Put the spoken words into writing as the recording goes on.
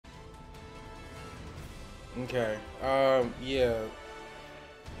Okay. Yeah.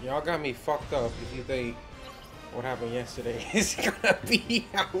 Y'all got me fucked up if you think what happened yesterday is gonna be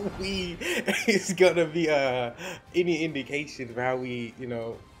how we is gonna be any indication of how we,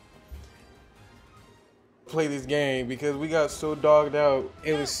 play this game because we got so dogged out.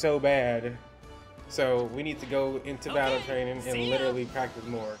 It was so bad. So we need to go into battle training and literally practice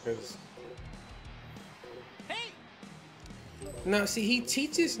more because now see he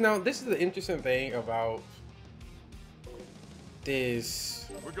teaches now this is the interesting thing about this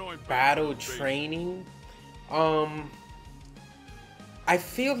battle training. I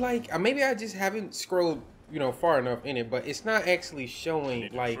feel like maybe I just haven't scrolled, far enough in it, but it's not actually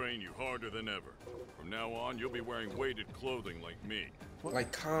showing like train you harder than ever. From now on, you'll be wearing weighted clothing like me.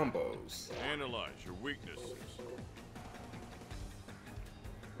 like combos. Analyze your weaknesses.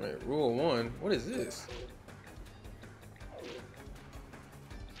 Wait, rule 1. What is this?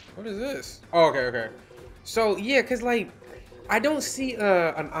 What is this? Oh, okay, okay. So yeah, cause like I don't see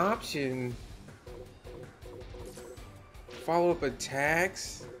an option. Follow-up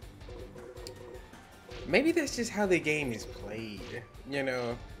attacks. Maybe that's just how the game is played,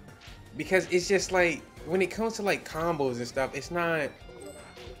 because it's just like when it comes to like combos and stuff, it's not.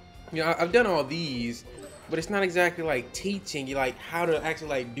 I've done all these, but it's not exactly like teaching you like how to actually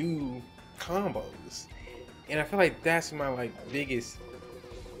like do combos, and I feel like that's my like biggest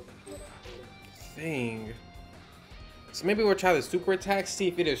thing. So maybe we'll try the super attack, see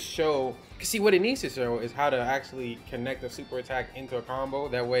if it'll show. Cause see what it needs to show is how to actually connect a super attack into a combo.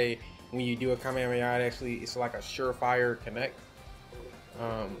 That way, when you do a Kamehameha, it's like a surefire connect.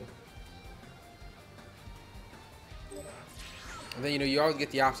 And then you always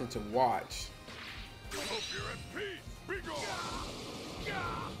get the option to watch. Hope you're at peace. Be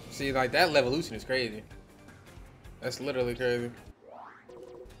gone. See, like that Levolution is crazy. That's literally crazy.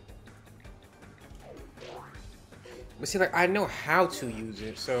 But see, like I know how to use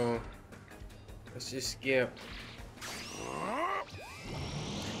it, so let's just skip.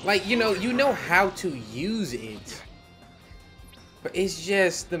 Like you know how to use it, but it's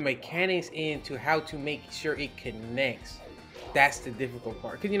just the mechanics into how to make sure it connects. That's the difficult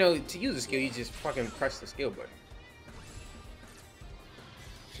part. Cause to use a skill, you just fucking press the skill button.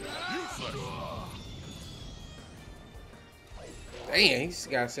 Damn, he's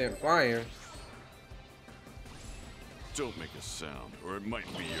got sent flying. Don't make a sound, or it might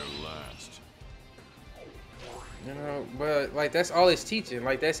be your last. But like that's all it's teaching.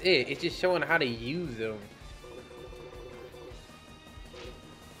 Like that's it. It's just showing how to use them.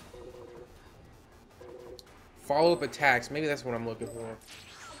 Follow-up attacks. Maybe that's what I'm looking for.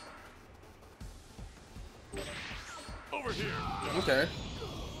 Over here. Okay.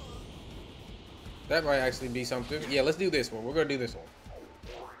 That might actually be something. Yeah, let's do this one. We're gonna do this one.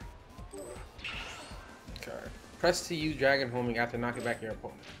 Okay. Press to use dragon homing after knocking back your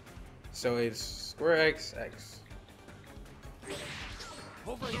opponent. So it's square X, X.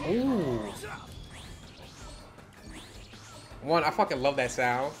 Ooh. One, I fucking love that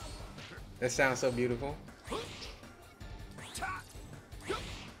sound. That sounds so beautiful.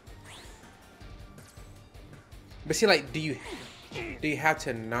 But see, like, do you have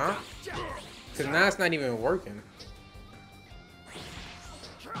to knock? Because now it's not even working.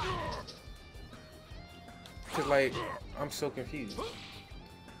 Because, like, I'm so confused.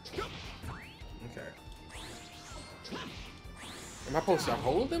 Okay. Am I supposed to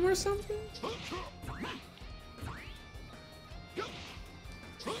hold them or something?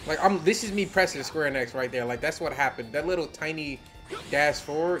 Like, this is me pressing square and X right there. Like, that's what happened. That little tiny dash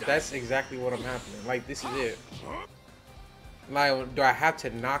forward, that's exactly what I'm happening. Like, this is it. Like, do I have to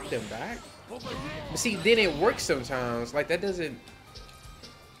knock them back? But see, then it works sometimes. Like, that doesn't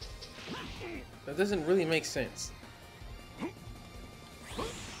really make sense.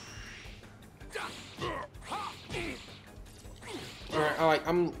 Alright,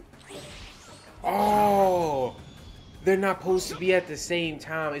 oh, they're not supposed to be at the same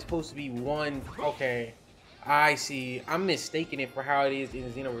time. It's supposed to be one. Okay, I see. I'm mistaking it for how it is in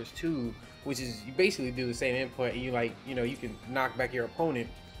Xenoverse 2, which is you basically do the same input and you you can knock back your opponent.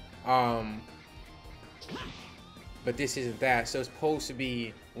 But this isn't that. So it's supposed to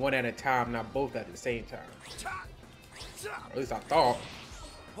be one at a time, not both at the same time. At least I thought.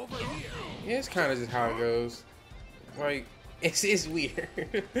 Yeah, it's kind of just how it goes. Like, it's weird.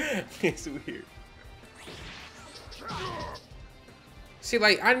 It's weird. See,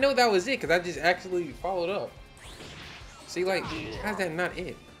 like, I know that was it because I just actually followed up. See, like, how's that not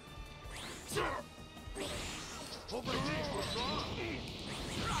it?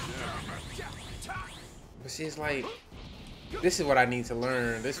 But see, it's like, This is what I need to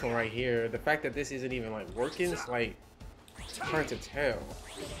learn. This one right here. The fact that this isn't even like working, it's like hard to tell.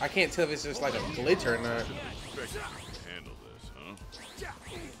 I can't tell if it's just like a glitch or not. Handle this,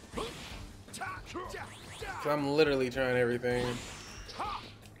 huh? So I'm literally trying everything.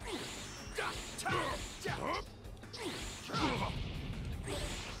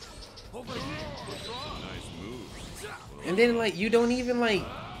 Nice move. And then like you don't even like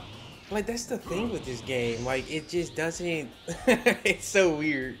that's the thing with this game. Like it just doesn't it's so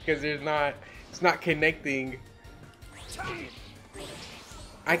weird because it's not connecting.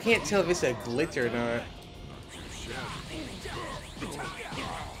 I can't tell if it's a glitch or not.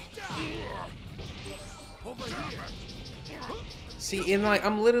 See, and like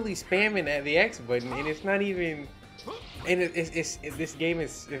I'm literally spamming at the X button, and it's not even. And this game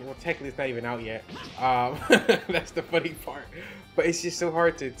is, well, technically it's not even out yet. That's the funny part. But it's just so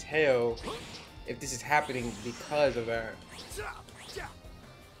hard to tell if this is happening because of that.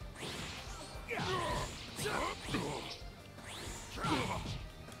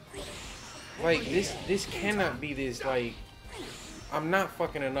 Like this cannot be this, like I'm not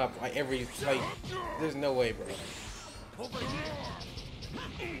fucking it up like there's no way, bro.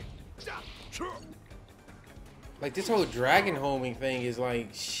 Like this whole dragon homing thing is like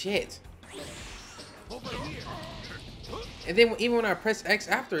shit. And then even when I press X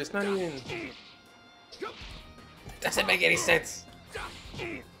after, it's not even. Doesn't make any sense.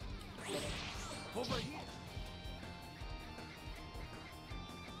 Okay,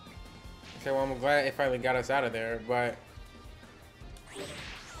 well I'm glad it finally got us out of there, but.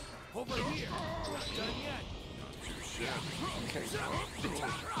 Okay.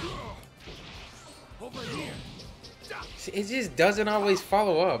 See, it just doesn't always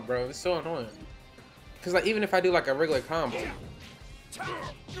follow up, bro. It's so annoying. Cause like even if I do like a regular combo. I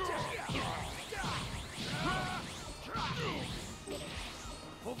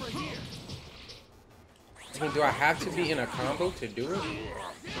mean, do I have to be in a combo to do it?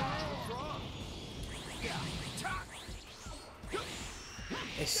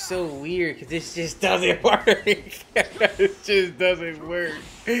 It's so weird because this just doesn't work. It just doesn't work.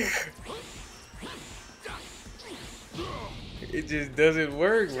 It just doesn't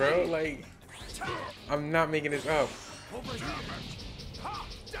work, bro. Like, I'm not making this up.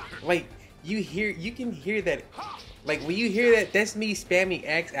 Like, you can hear that. Like, when you hear that, that's me spamming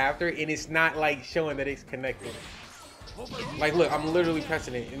X after, and it's not like showing that it's connected. Like, look, I'm literally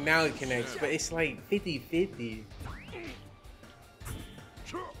pressing it, and now it connects, but it's like 50-50.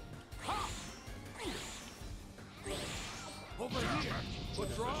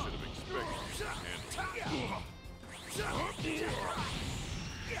 What's wrong?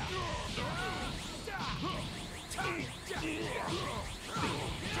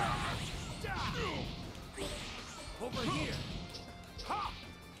 Over here.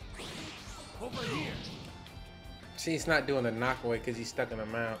 Over here. See, it's not doing the knockaway because he's stuck in the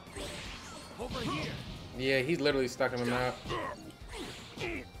mount. Over here. Yeah, he's literally stuck in the mount.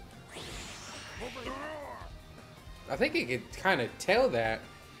 I think it could kind of tell that,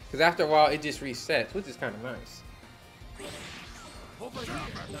 because after a while it just resets, which is kind of nice. Nice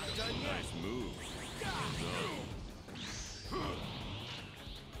move.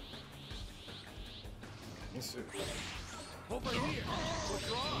 Yes, sir. Over here. What's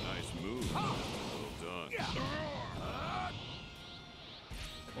wrong? Nice move. Well done.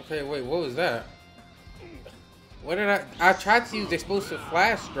 Okay, wait, what was that? What did I tried to use explosive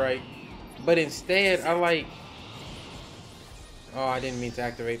flash strike, but instead I like. Oh, I didn't mean to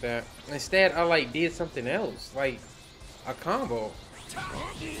activate that. Instead, I like did something else, like a combo.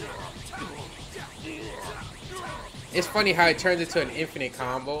 It's funny how it turns into an infinite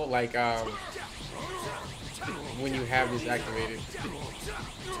combo, like when you have this activated.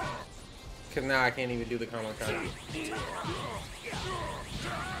 Cause now I can't even do the combo combo.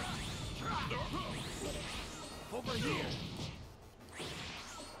 Over here.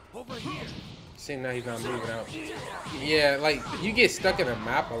 Over here. See, now he's not moving out. Yeah, like, you get stuck in a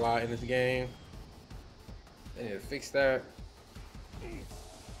map a lot in this game. I need to fix that.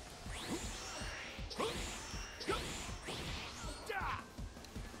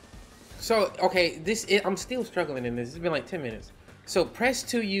 So, okay, I'm still struggling in this. It's been like 10 minutes. So, press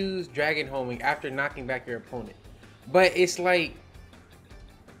to use Dragon Homing after knocking back your opponent. But it's like...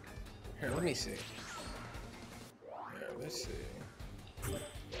 Here, let me see. Here, let's see.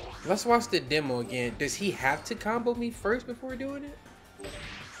 Let's watch the demo again. Does he have to combo me first before doing it?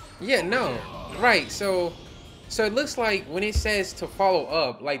 Yeah, no. Right, so it looks like when it says to follow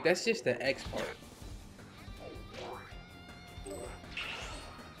up, like that's just the X part.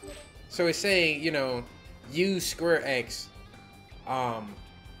 So it's saying, you know, use square X to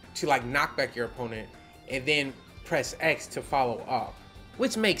like knock back your opponent, and then press X to follow up,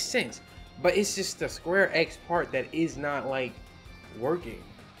 which makes sense. But it's just the square X part that is not like working.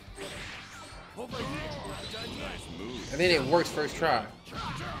 And then it works first try.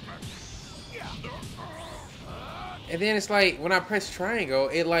 And then it's like when I press triangle,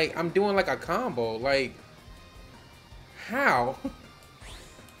 it like I'm doing like a combo. Like how?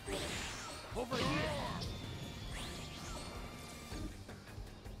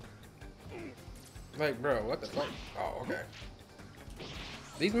 Like bro, what the fuck? Oh, okay.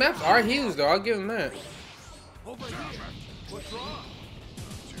 These maps are huge though, I'll give them that.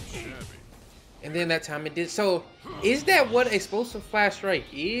 And then that time it did. So, is that what explosive flash strike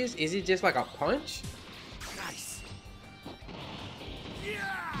is? Is it just like a punch? Nice.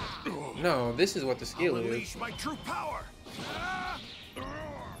 No, this is what the skill is. Unleash my true power.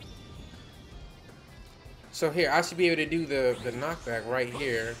 So here, I should be able to do the knockback right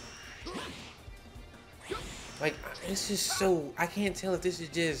here. Like, it's just so, I can't tell if this is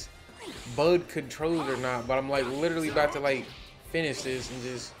just bug controlled or not, but I'm like literally about to like finish this and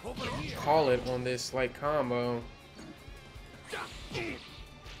just call it on this like combo.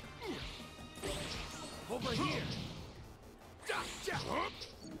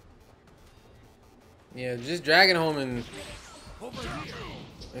 Yeah, just dragging home and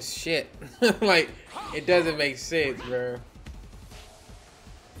it's shit. Like, it doesn't make sense, bro.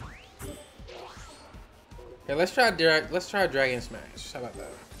 Okay, let's try Dragon Smash. How about that?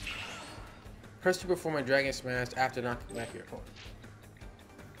 Press to perform a Dragon Smash after knocking back your opponent.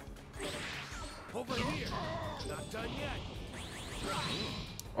 Over here. Not done yet.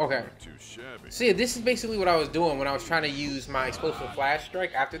 Okay. Too shabby. See, this is basically what I was doing when I was trying to use my explosive flash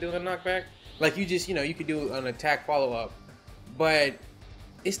strike after doing a knockback. Like, you just, you know, you could do an attack follow-up. But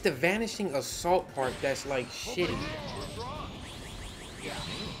it's the vanishing assault part that's like shitty. Not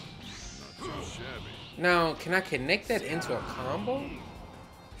too shabby. Now, can I connect that into a combo?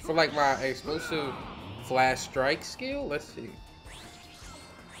 For like my explosive flash strike skill? Let's see.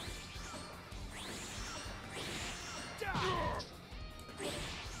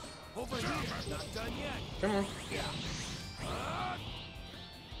 Over here. Not done yet. Come on.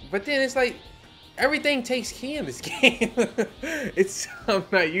 But then it's like, everything takes key in this game. I'm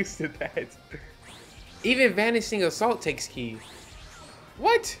not used to that. Even vanishing assault takes key.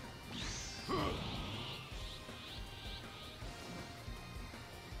 What?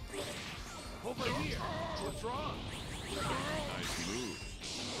 Over here. What's wrong? Nice move.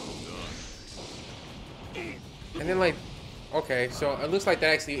 And then like, okay, so it looks like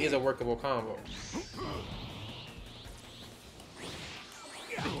that actually is a workable combo.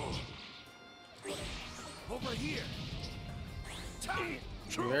 Over here.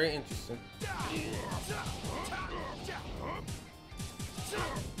 Very interesting.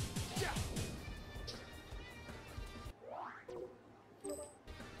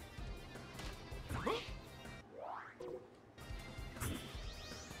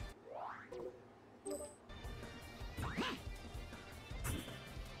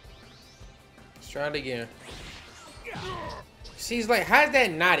 Let's try it again. She's like, how's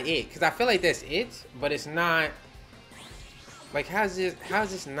that not it? Because I feel like that's it, but it's not. Like, how's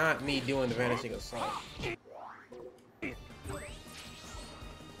this not me doing the vanishing assault?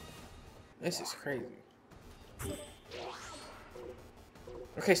 This is crazy.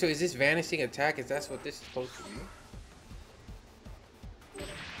 Okay, so is this vanishing attack? Is that what this is supposed to be?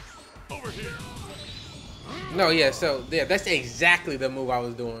 Over here. No, yeah, so yeah, that's exactly the move I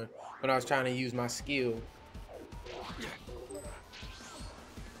was doing when I was trying to use my skill.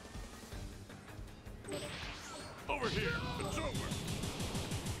 Over here. It's over.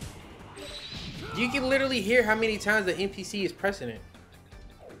 You can literally hear how many times the NPC is pressing it.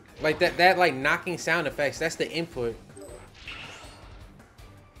 Like that like knocking sound effects, that's the input.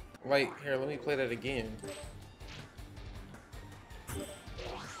 Like, here, let me play that again.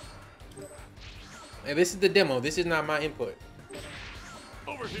 And this is the demo, this is not my input.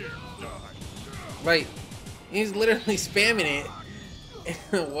 Over here. Die. Like, he's literally spamming it.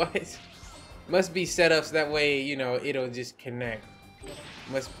 What? Must be set up so that way, you know, it'll just connect.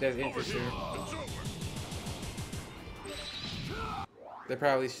 That's interesting. It's over. They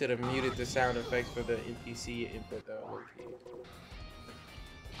probably should have muted the sound effects for the NPC input though, low-key.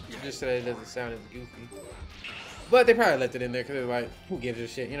 Just so that it doesn't sound as goofy. But they probably left it in there because they're like, who gives a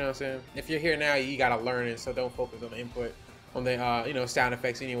shit, you know what I'm saying? If you're here now, you gotta learn it, so don't focus on the input, on the, you know, sound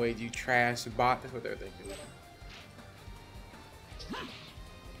effects anyway, you trash bot, that's what they're thinking.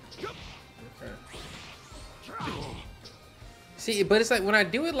 Okay. See, but it's like, when I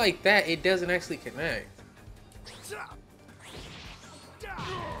do it like that, it doesn't actually connect.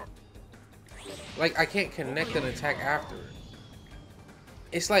 Like I can't connect an attack after it.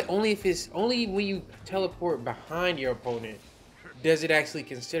 It's like only when you teleport behind your opponent does it actually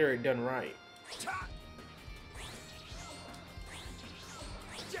consider it done right.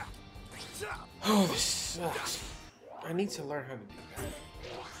 Oh, this sucks. I need to learn how to do that.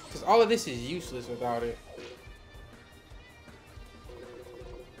 Because all of this is useless without it.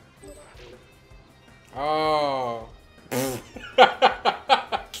 Oh.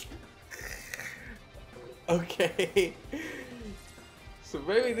 Okay. So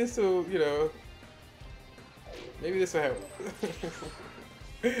maybe this will, you know, maybe this will help.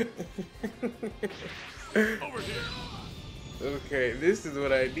 Over here. Okay, this is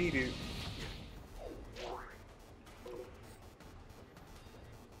what I needed.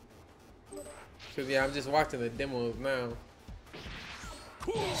 Cause yeah, I'm just watching the demos now.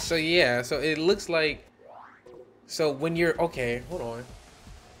 So yeah, so it looks like, so when you're, okay, hold on.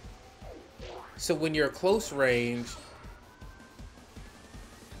 So when you're close range,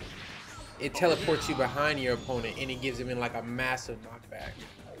 it teleports you behind your opponent and it gives him in like a massive knockback.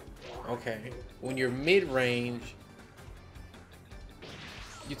 Okay. When you're mid range,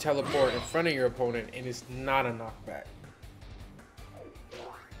 you teleport in front of your opponent and it's not a knockback.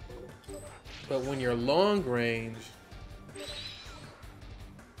 But when you're long range,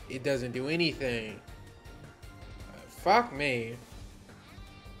 it doesn't do anything. Fuck me.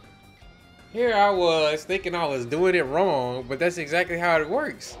 Here I was thinking I was doing it wrong, but that's exactly how it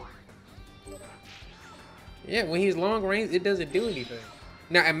works. Yeah, when he's long range, it doesn't do anything.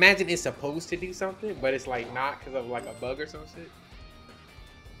 Now imagine it's supposed to do something, but it's like not because of like a bug or some shit.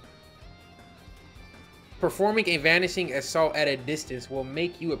 Performing a vanishing assault at a distance will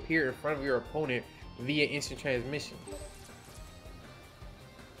make you appear in front of your opponent via instant transmission.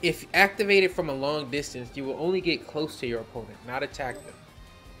 If activated from a long distance, you will only get close to your opponent, not attack them.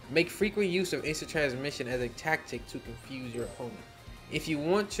 Make frequent use of instant transmission as a tactic to confuse your opponent. If you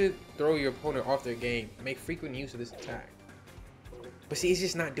want to throw your opponent off their game, make frequent use of this attack. But see, it's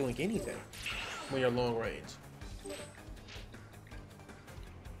just not doing anything when you're long range.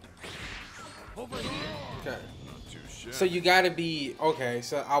 Okay. So you gotta be, okay,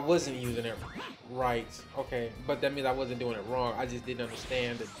 so I wasn't using it right. Okay, but that means I wasn't doing it wrong. I just didn't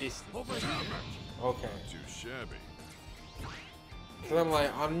understand the distance. Okay. Too shabby. So I'm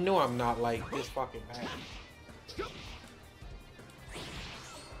like, I know I'm not like this fucking bad.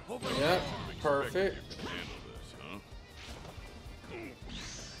 Yep, perfect.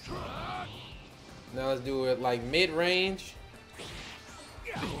 Now let's do it like mid-range.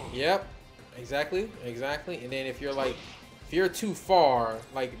 Yep, exactly. And then if you're like, if you're too far,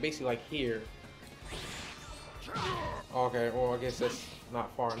 like basically like here. Okay, well I guess that's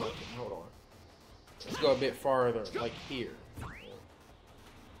not far enough. Hold on. Let's go a bit farther, like here.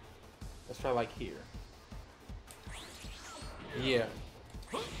 Let's try like here. Yeah.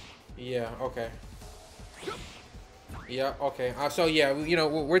 Yeah, okay. Yeah, okay. So yeah, you know,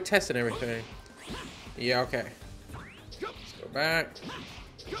 we're testing everything. Yeah, okay. Let's go back.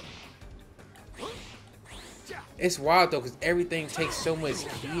 It's wild though, because everything takes so much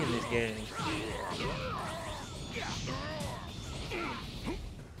key in this game.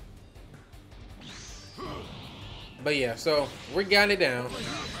 But yeah, so we're getting it down.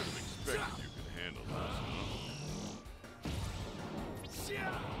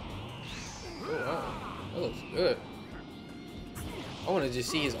 Oh, wow. That looks good. I want to just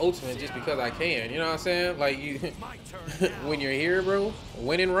see his ultimate just because I can. You know what I'm saying? Like, you, when you're here, bro,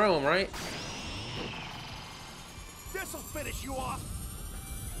 win in Rome, right? This'll finish you off.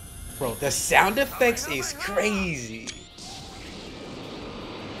 Bro, the sound effects is crazy.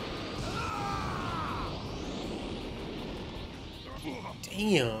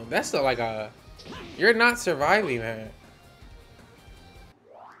 Damn, that's like a... You're not surviving, man.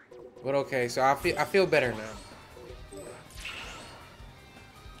 But okay, so I feel better now.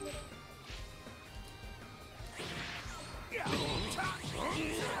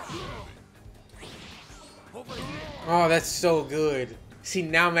 Oh, that's so good. See,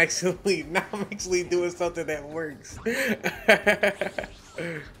 now I'm actually doing something that works.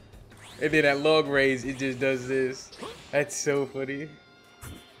 And then at long range, it just does this. That's so funny.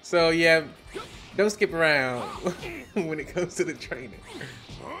 So yeah, don't skip around when it comes to the training.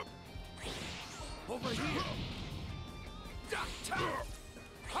 Over here.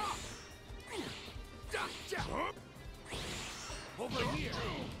 Over here.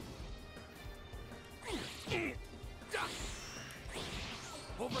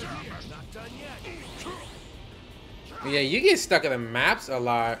 Over here. Not done yet. Yeah, you get stuck in the maps a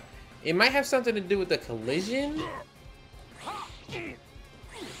lot. It might have something to do with the collision.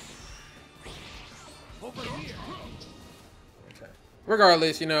 Over here. Okay.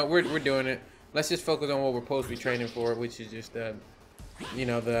 Regardless, you know, we're doing it. Let's just focus on what we're supposed to be training for, which is just you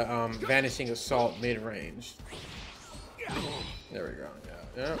know, the vanishing assault mid range. There we go.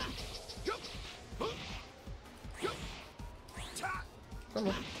 Yeah. Come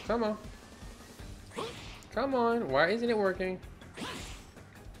on. Come on. Come on. Why isn't it working?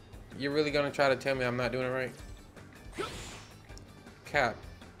 You're really gonna try to tell me I'm not doing it right? Cap.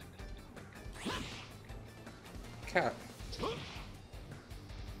 Cap.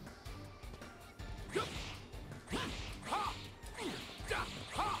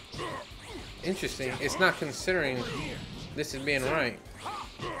 Interesting. It's not considering this is being right.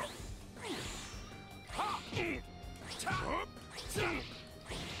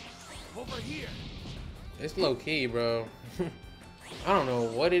 Over here. It's low key, bro. I don't know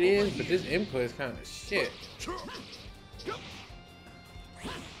what it is, but this input is kind of shit.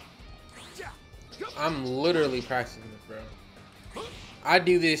 I'm literally practicing this, bro. I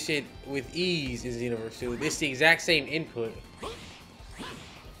do this shit with ease in Xenoverse 2. This is the exact same input.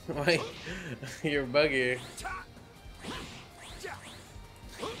 Like, you're bugging.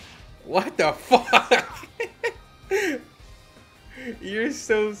 What the fuck? You're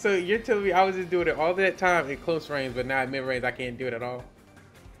so you're telling me I was just doing it all that time in close range, but now at mid range I can't do it at all.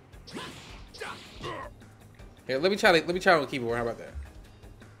 Here, let me try on keyboard. How about that?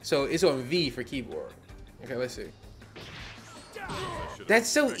 So it's on V for keyboard. Okay, let's see. That's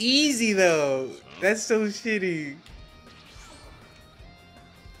so easy though. That's so shitty.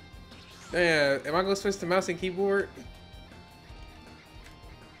 Damn, am I gonna switch to mouse and keyboard?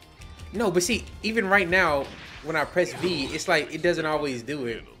 No, but see, even right now, when I press V, it's like it doesn't always do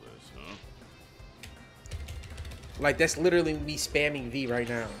it. Like that's literally me spamming V right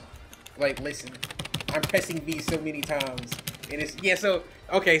now. Like, listen, I'm pressing V so many times, and it's so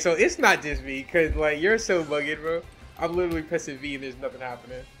okay. So it's not just me, cause like you're so bugging, bro. I'm literally pressing V and there's nothing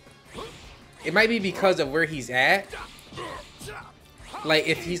happening. It might be because of where he's at. Like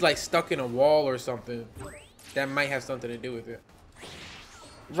if he's like stuck in a wall or something, that might have something to do with it.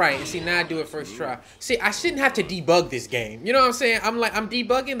 Right, and see now I do it first try. See, I shouldn't have to debug this game. You know what I'm saying? I'm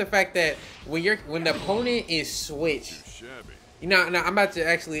debugging the fact that when the opponent is switched. You know, now I'm about to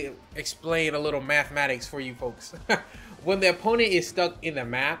actually explain a little mathematics for you folks. When the opponent is stuck in the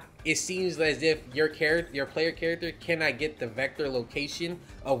map, it seems as if your player character cannot get the vector location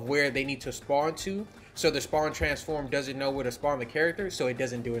of where they need to spawn to. So the spawn transform doesn't know where to spawn the character, so it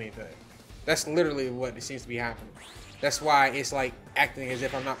doesn't do anything. That's literally what it seems to be happening. That's why it's like acting as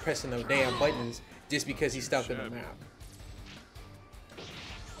if I'm not pressing those damn buttons just because he's stuck in the map.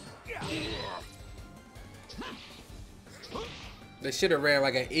 They should have ran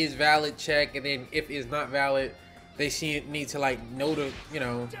like a is valid check, and then if it's not valid, they need to like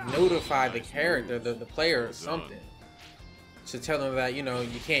notify the character, the player, or something, to tell them that you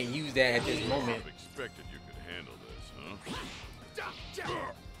can't use that at this moment. Expected you could handle this, huh?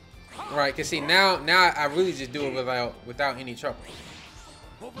 Right, cause see now I really just do it without any trouble.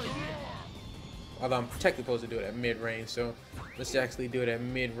 Although I'm technically supposed to do it at mid range, so let's actually do it at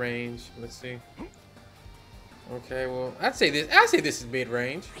mid range. Let's see. Okay, well I'd say this is mid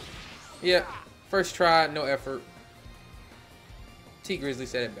range. Yeah, first try, no effort. T Grizzly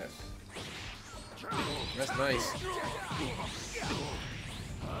said it best. That's nice.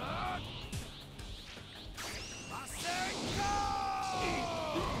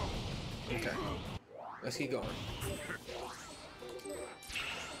 Okay, let's keep going.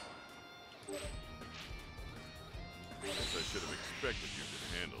 I should have expected you could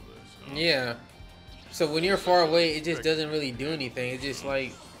handle this, huh? Yeah. So when you're far away, it just doesn't really do anything. It just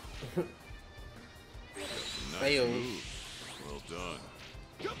like fails. Well done.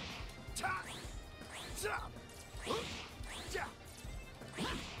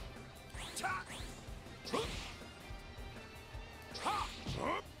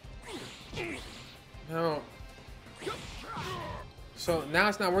 No. So now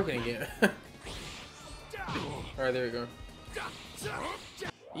it's not working again. Alright, there we go.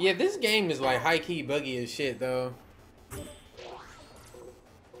 Yeah, this game is like high-key buggy as shit, though.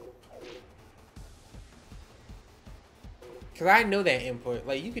 Because I know that input.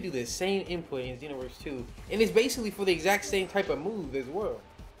 Like, you could do the same input in Xenoverse 2. And it's basically for the exact same type of move as well.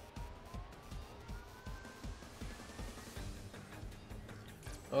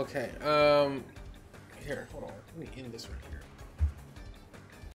 Okay, here, hold on. Let me end this right here.